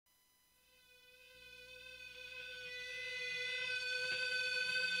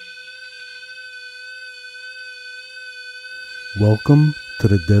Welcome to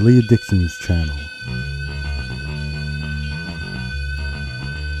the Deadly Addictions channel.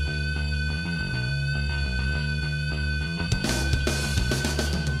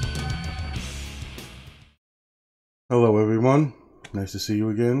 Hello everyone, nice to see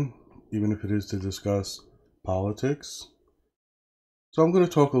you again, even if it is to discuss politics. So I'm going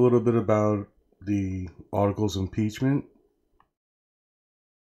to talk a little bit about the articles of impeachment.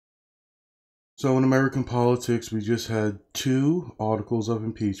 So in American politics, we just had 2 articles of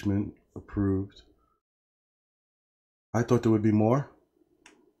impeachment approved. I thought there would be more.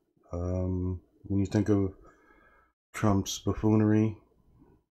 When you think of Trump's buffoonery,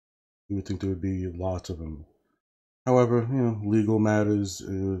 you would think there would be lots of them. However, legal matters,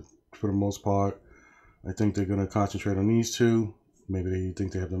 for the most part, I think they're going to concentrate on these 2. Maybe they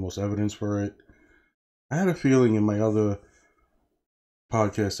think they have the most evidence for it. I had a feeling in my other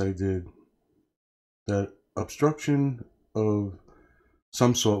podcast I did that obstruction of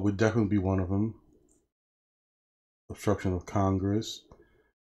some sort would definitely be one of them. Obstruction of Congress.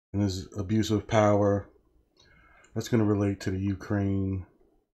 And there's abuse of power. That's going to relate to the Ukraine,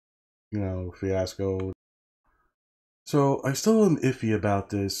 fiasco. So I still am iffy about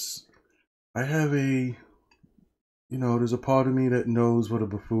this. I have there's a part of me that knows what a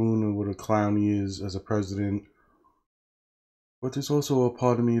buffoon or what a clown he is as a president. But there's also a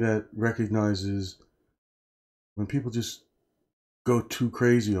part of me that recognizes when people just go too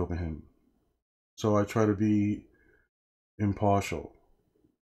crazy over him. So I try to be impartial.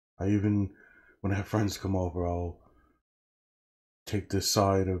 When I have friends come over, I'll take the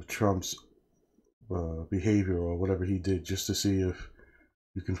side of Trump's behavior or whatever he did just to see if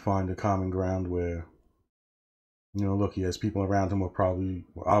you can find a common ground where, look, he has people around him who are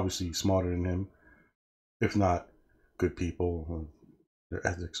obviously smarter than him, if not good people. Their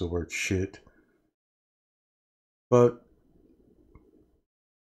ethics are worth shit. But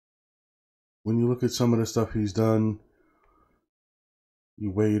when you look at some of the stuff he's done,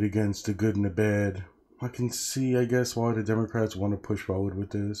 you weigh it against the good and the bad. I can see, I guess, why the Democrats want to push forward with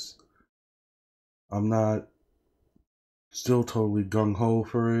this. I'm not still totally gung-ho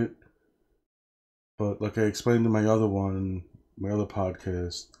for it. But like I explained in my other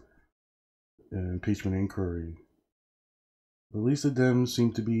podcast, Impeachment Inquiry, at least the Dems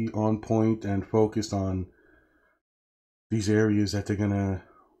seem to be on point and focused on these areas that they're going to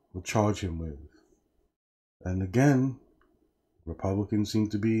charge him with. And again, Republicans seem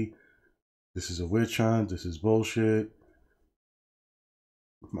to be, this is a witch hunt, this is bullshit.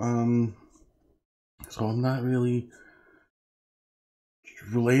 So I'm not really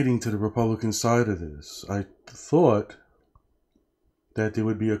relating to the Republican side of this. I thought that there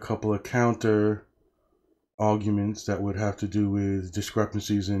would be a couple of counter arguments that would have to do with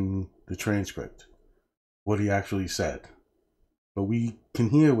discrepancies in the transcript, what he actually said. But we can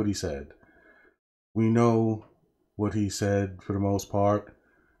hear what he said. We know what he said for the most part.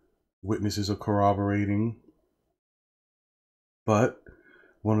 Witnesses are corroborating. But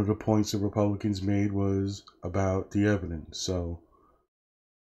one of the points the Republicans made was about the evidence. So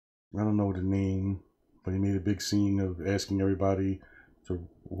I don't know the name, but he made a big scene of asking everybody, so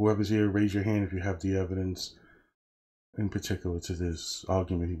whoever's here, raise your hand if you have the evidence in particular to this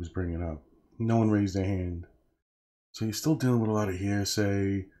argument he was bringing up. No one raised their hand. So he's still dealing with a lot of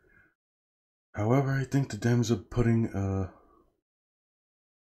hearsay. However, I think the Dems are putting a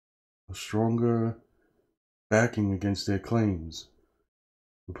stronger backing against their claims.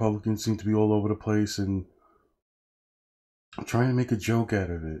 Republicans seem to be all over the place and trying to make a joke out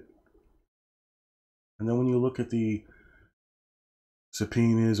of it. And then when you look at the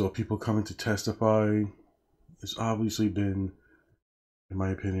subpoenas or people coming to testify, it's obviously been, in my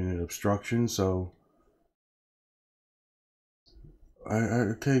opinion, an obstruction. So,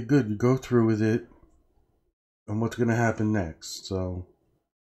 okay, good. You go through with it. And what's going to happen next? So,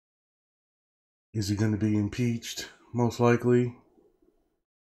 is he going to be impeached? Most likely.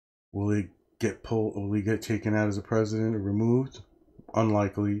 Will he get pulled? Will he get taken out as a president or removed?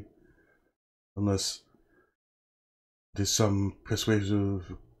 Unlikely. Unless there's some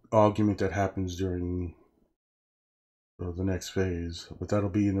persuasive argument that happens during the next phase. But that'll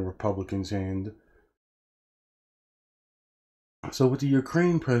be in the Republicans' hand. So with the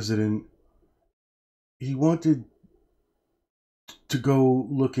Ukraine president, he wanted to go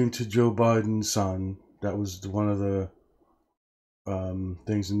look into Joe Biden's son. That was one of the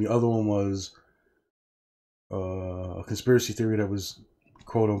things. And the other one was a conspiracy theory that was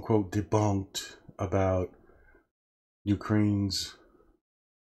quote unquote debunked about Ukraine's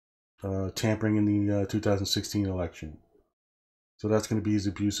tampering in the 2016 election. So that's going to be his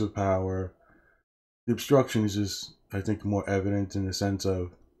abuse of power. The obstruction is just, I think, more evident in the sense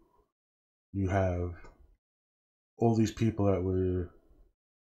of you have all these people that were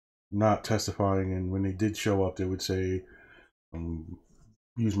not testifying, and when they did show up, they would say,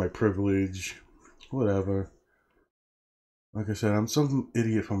 use my privilege, whatever. Like I said, I'm some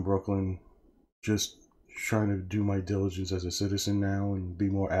idiot from Brooklyn, just trying to do my diligence as a citizen now and be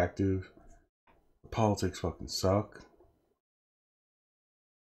more active. Politics fucking suck.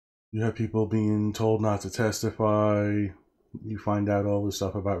 You have people being told not to testify. You find out all this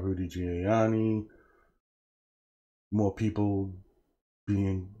stuff about Rudy Giuliani. More people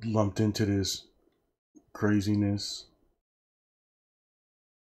being lumped into this craziness.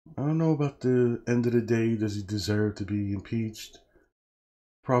 I don't know about the end of the day. Does he deserve to be impeached?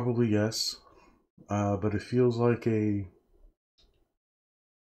 Probably yes. But it feels like I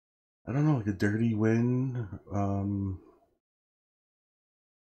don't know, like a dirty win.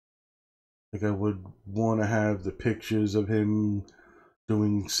 Like I would want to have the pictures of him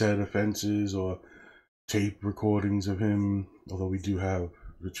doing said offenses or tape recordings of him, although we do have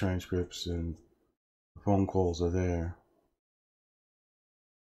the transcripts and the phone calls are there.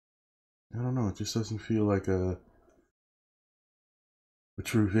 I don't know, it just doesn't feel like a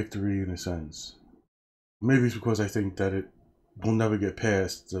true victory in a sense. Maybe it's because I think that it will never get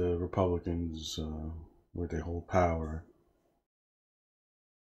past the Republicans where they hold power.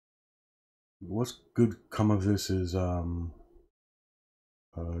 What's good come of this is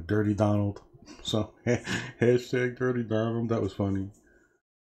Dirty Donald. So hashtag Dirty Donald. That was funny.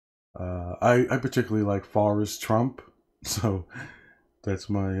 I particularly like Forrest Trump, so that's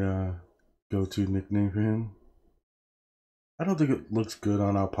my go-to nickname for him. I don't think it looks good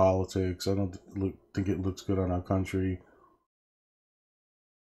on our politics. I don't think it looks good on our country.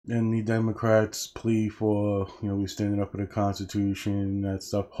 And the Democrats' plea for, we standing up for the Constitution, that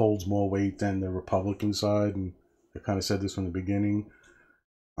stuff holds more weight than the Republican side. And I kind of said this from the beginning.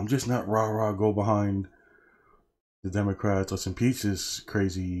 I'm just not rah-rah go behind the Democrats. Let's impeach this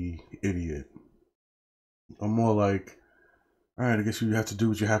crazy idiot. I'm more like, all right, I guess you have to do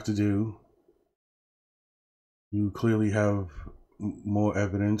what you have to do. You clearly have more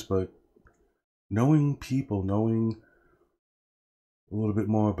evidence, but knowing people, knowing a little bit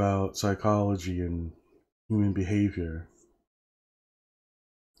more about psychology and human behavior,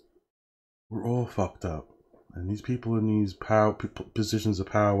 we're all fucked up. And these people in these positions of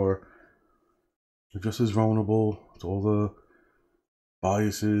power are just as vulnerable to all the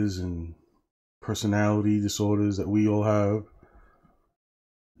biases and personality disorders that we all have.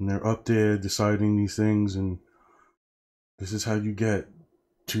 And they're up there deciding these things, and this is how you get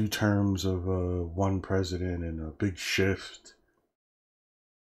 2 terms of one president and a big shift.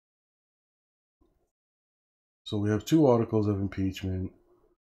 So we have 2 articles of impeachment.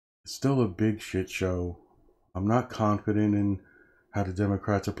 It's still a big shit show. I'm not confident in how the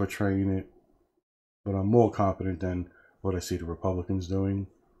Democrats are portraying it, but I'm more confident than what I see the Republicans doing.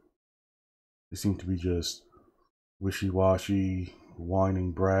 They seem to be just wishy-washy,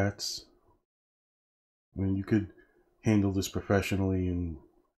 whining brats. I mean, you could handle this professionally and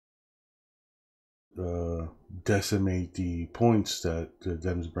decimate the points that the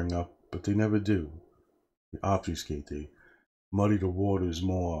Dems bring up, but they never do. They obfuscate, they muddy the waters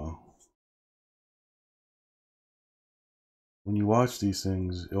more. When you watch these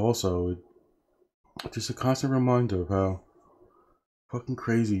things, it's just a constant reminder of how fucking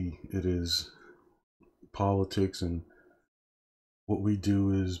crazy it is, politics, and what we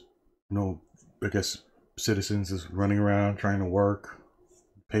do is, I guess citizens is running around trying to work,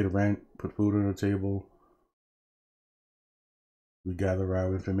 pay the rent, put food on the table. We gather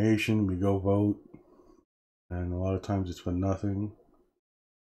our information, we go vote, and a lot of times it's for nothing.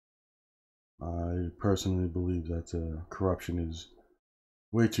 I personally believe that corruption is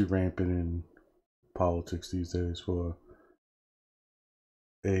way too rampant in politics these days for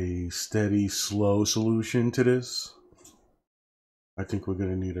a steady, slow solution to this. I think we're going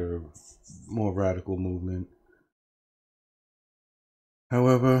to need a more radical movement.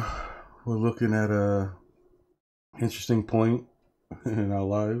 However, we're looking at a interesting point in our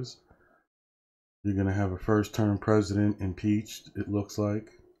lives. You're going to have a first-term president impeached, it looks like.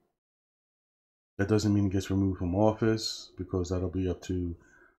 That doesn't mean he gets removed from office, because that'll be up to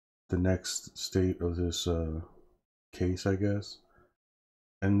the next state of this case, I guess.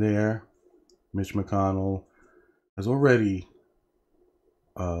 And there, Mitch McConnell has already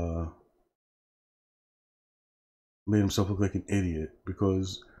made himself look like an idiot,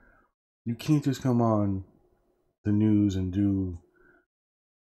 because you can't just come on the news and do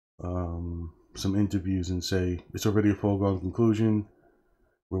some interviews and say it's already a foregone conclusion.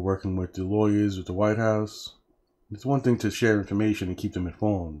 We're working with the lawyers with the White House. It's one thing to share information and keep them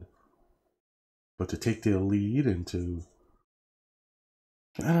informed, but to take their lead and to,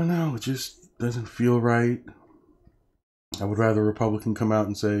 I don't know, it just doesn't feel right. I would rather a Republican come out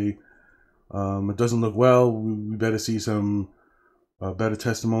and say, it doesn't look well, we better see some better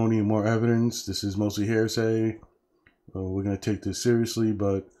testimony and more evidence. This is mostly hearsay. We're going to take this seriously,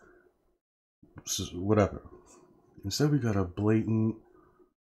 but whatever. Instead, we got a blatant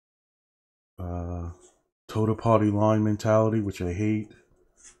total party line mentality, which I hate.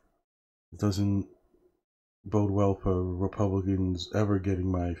 It doesn't bode well for Republicans ever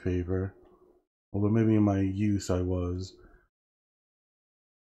getting my favor. Although maybe in my youth I was,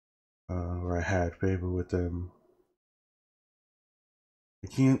 or I had favor with them. I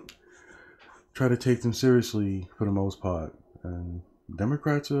can't try to take them seriously for the most part. And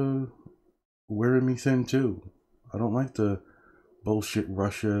Democrats are wearing me thin too. I don't like the bullshit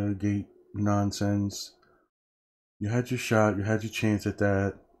Russia gate nonsense. You had your shot, you had your chance at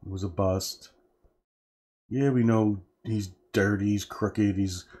that. It was a bust. Yeah, we know he's dirty, he's crooked,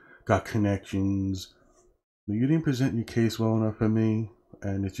 he's got connections. But you didn't present your case well enough for me,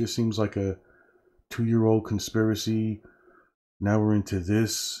 and it just seems like a 2-year-old conspiracy. Now we're into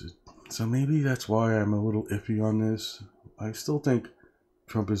this. So maybe that's why I'm a little iffy on this. I still think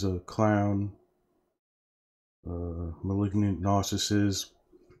Trump is a clown, malignant narcissist,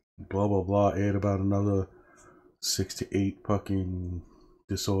 blah blah blah. Add about another 6 to 8 fucking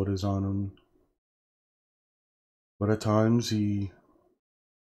disorders on him. But at times he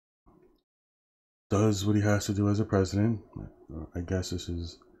does what he has to do as a president. I guess this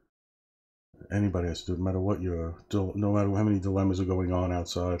is anybody has to do, no matter what you're, no matter how many dilemmas are going on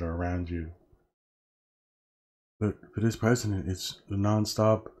outside or around you. But for this president, it's a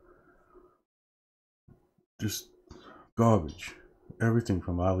nonstop, just garbage. Everything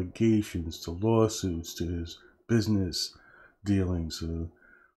from allegations to lawsuits to his business dealings to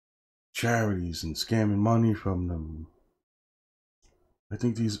charities and scamming money from them. I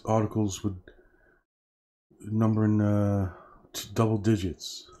think these articles would number in double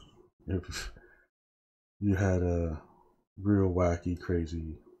digits if you had a real wacky,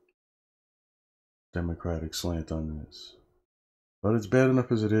 crazy Democratic slant on this. But it's bad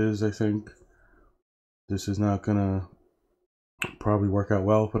enough as it is, I think. This is not gonna probably work out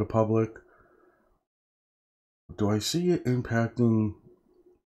well for the public. Do I see it impacting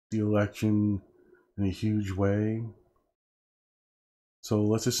the election in a huge way? So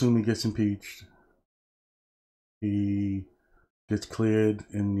let's assume he gets impeached. He gets cleared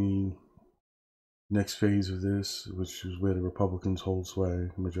in the next phase of this, which is where the Republicans hold sway,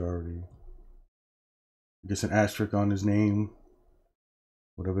 majority. He gets an asterisk on his name,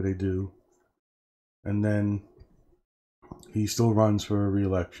 whatever they do. And then he still runs for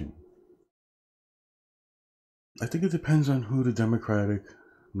re-election. I think it depends on who the Democratic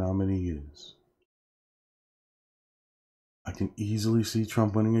nominee is. I can easily see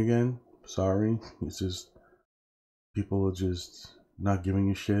Trump winning again. Sorry. It's just people are just not giving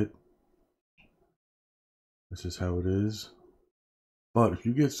a shit. This is how it is. But if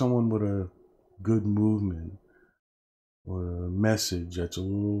you get someone with a good movement or a message that's a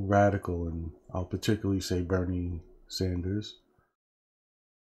little radical, and I'll particularly say Bernie Sanders,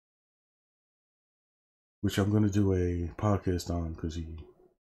 which I'm going to do a podcast on because he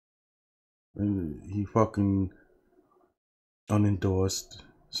fucking unendorsed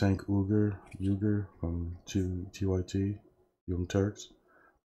Cenk Uygur from TYT, Young Turks.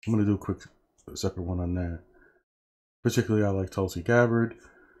 I'm going to do a quick separate one on that. Particularly, I like Tulsi Gabbard.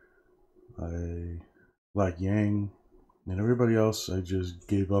 I like Yang. And everybody else I just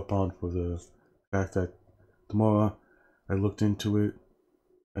gave up on for the fact that the more I looked into it,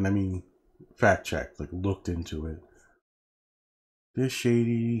 and I mean fact checked, like looked into it, they're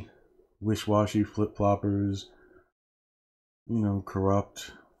shady, wish-washy flip-floppers,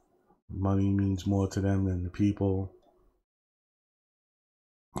 corrupt. Money means more to them than the people.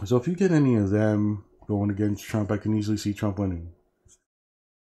 So if you get any of them going against Trump, I can easily see Trump winning.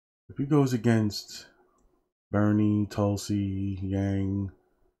 If he goes against Bernie, Tulsi, Yang,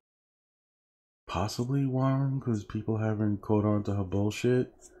 possibly Warren, because people haven't caught on to her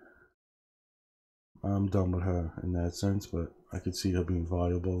bullshit, I'm done with her in that sense, but I could see her being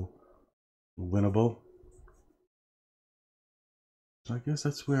viable, winnable. So I guess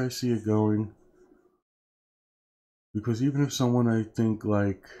that's where I see it going. Because even if someone I think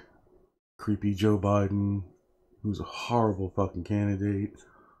like creepy Joe Biden, who's a horrible fucking candidate,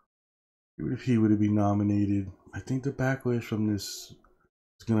 even if he were to be nominated, I think the backlash from this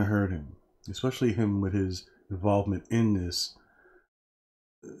is going to hurt him. Especially him with his involvement in this.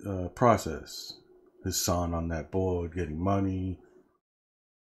 process. His son on that board getting money.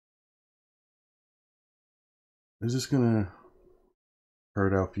 Is this gonna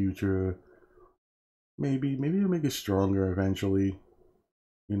hurt our future? Maybe it'll make us stronger eventually.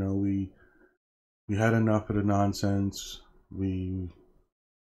 You know, we had enough of the nonsense. We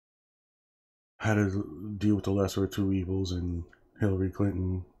had to deal with the lesser of two evils, and Hillary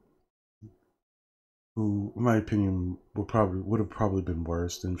Clinton, who, in my opinion, would have probably been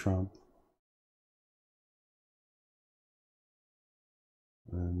worse than Trump.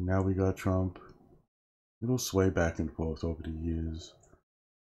 And now we got Trump. It'll sway back and forth over the years.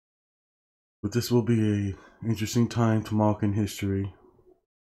 But this will be a interesting time to mark in history.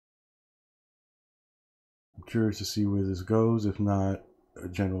 I'm curious to see where this goes. If not a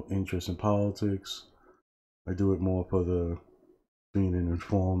general interest in politics, I do it more for the being an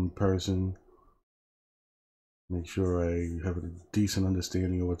informed person. Make sure I have a decent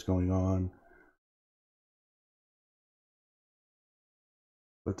understanding of what's going on.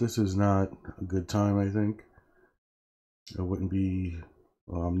 But this is not a good time, I think. It wouldn't be,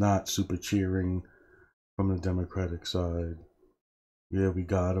 well, I'm not super cheering from the Democratic side. Yeah, we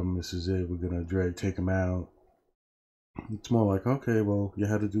got him. This is it. We're going to take him out. It's more like, okay, well, you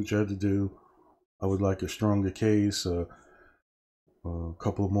had to do what you had to do. I would like a stronger case, a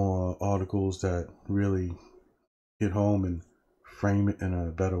couple more articles that really hit home and frame it in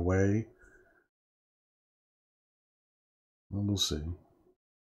a better way. And we'll see.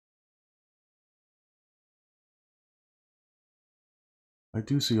 I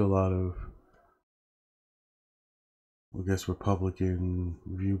do see a lot of, I guess, Republican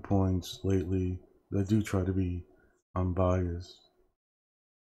viewpoints lately that do try to be unbiased.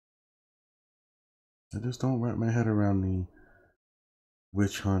 I just don't wrap my head around the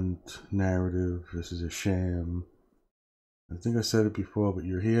witch hunt narrative. This is a sham. I think I said it before, but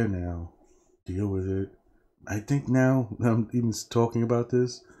you're here now. Deal with it. I think now that I'm even talking about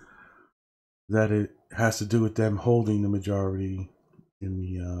this, that it has to do with them holding the majority in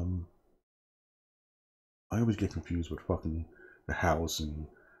the I always get confused with fucking the House and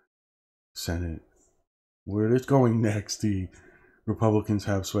Senate. Where it's going next, the Republicans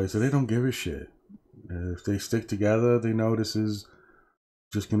have sway, so they don't give a shit. If they stick together, they know this is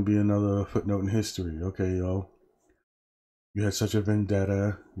just going to be another footnote in history. Okay, yo, you had such a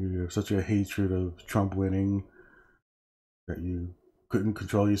vendetta, you have such a hatred of Trump winning that you couldn't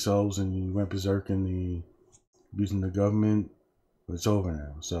control yourselves and you went berserk in the using the government. But it's over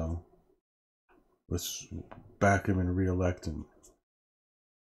now, so let's back him and re-elect him.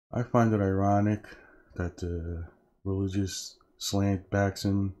 I find it ironic that the religious slant backs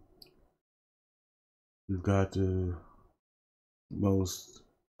him. You've got the most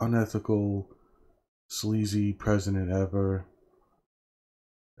unethical, sleazy president ever,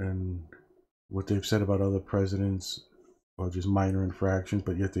 and what they've said about other presidents are just minor infractions,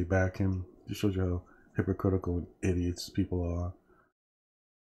 but yet they back him. Just shows you how hypocritical idiots people are.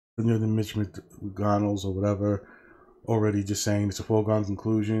 And you're the Mitch McConnells or whatever, already just saying it's a foregone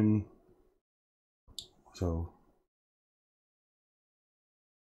conclusion. So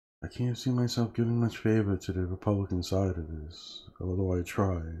I can't see myself giving much favor to the Republican side of this, although I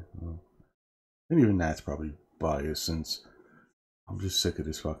try. And even that's probably biased since I'm just sick of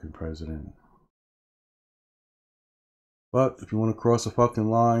this fucking president. But if you want to cross a fucking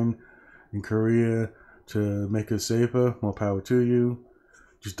line in Korea to make us safer, more power to you.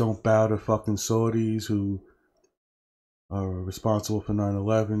 Just don't bow to fucking Saudis who are responsible for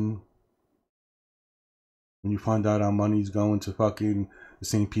 9/11. When you find out our money's going to fucking the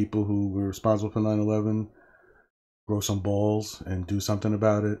same people who were responsible for 9/11, grow some balls and do something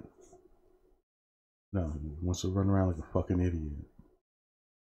about it. No, he wants to run around like a fucking idiot.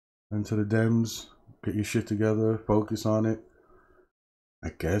 And to the Dems, get your shit together, focus on it. I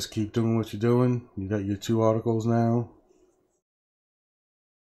guess keep doing what you're doing. You got your 2 articles now.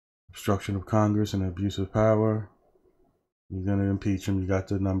 Obstruction of Congress and abuse of power. You're gonna impeach him. You got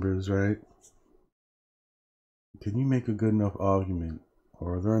the numbers, right? Can you make a good enough argument?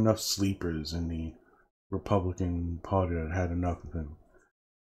 Or are there enough sleepers in the Republican Party that had enough of him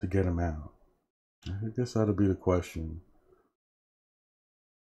to get him out? I guess that'll be the question.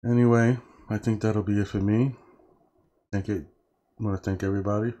 Anyway, I think that'll be it for me. I want to thank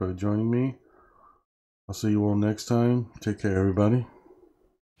everybody for joining me. I'll see you all next time. Take care, everybody.